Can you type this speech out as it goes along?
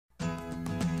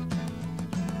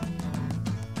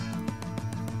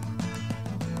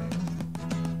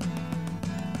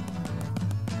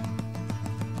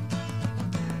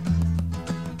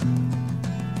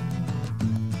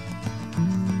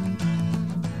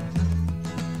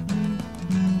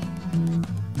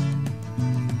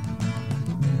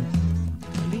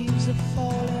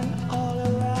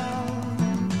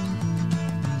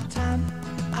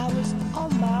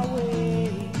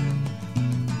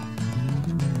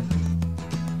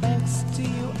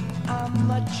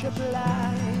much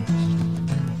obliged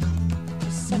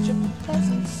for such a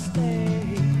pleasant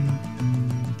stay.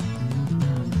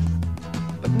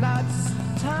 But now it's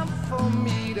time for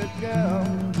me to go.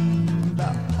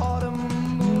 The autumn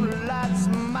moonlight's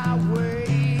my way.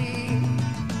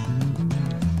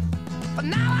 But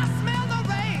now I smell the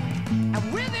rain, and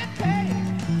with it pain,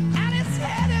 and it's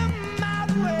heading my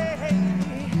way.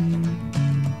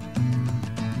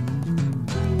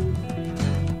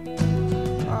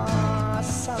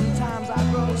 Sometimes I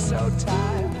grow so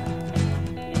tired,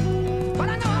 but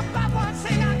I know about one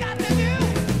thing I got to do.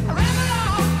 I ramble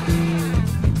on,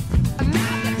 and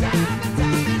now the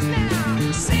time is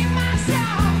now. Sing my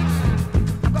song.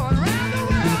 I'm going round the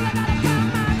world. I gotta find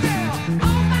my girl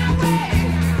on my way.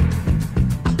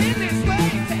 I've been this way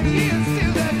 10 years to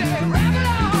the day. Ramble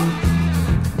on,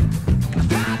 and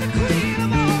find the queen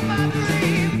of all my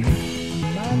dreams.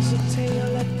 Mine's a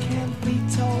tale that can't be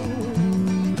told.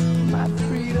 My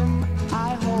freedom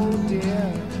I hold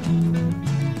dear.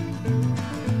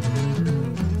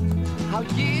 How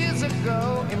years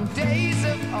ago, in days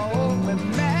of old, when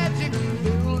magic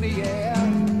filled the air,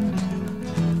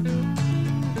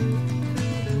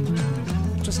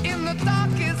 'twas in the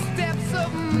darkest depths of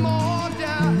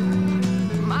Mordor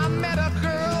I met a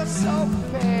girl so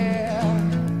fair.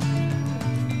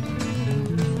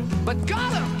 But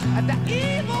Gollum, the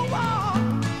evil one,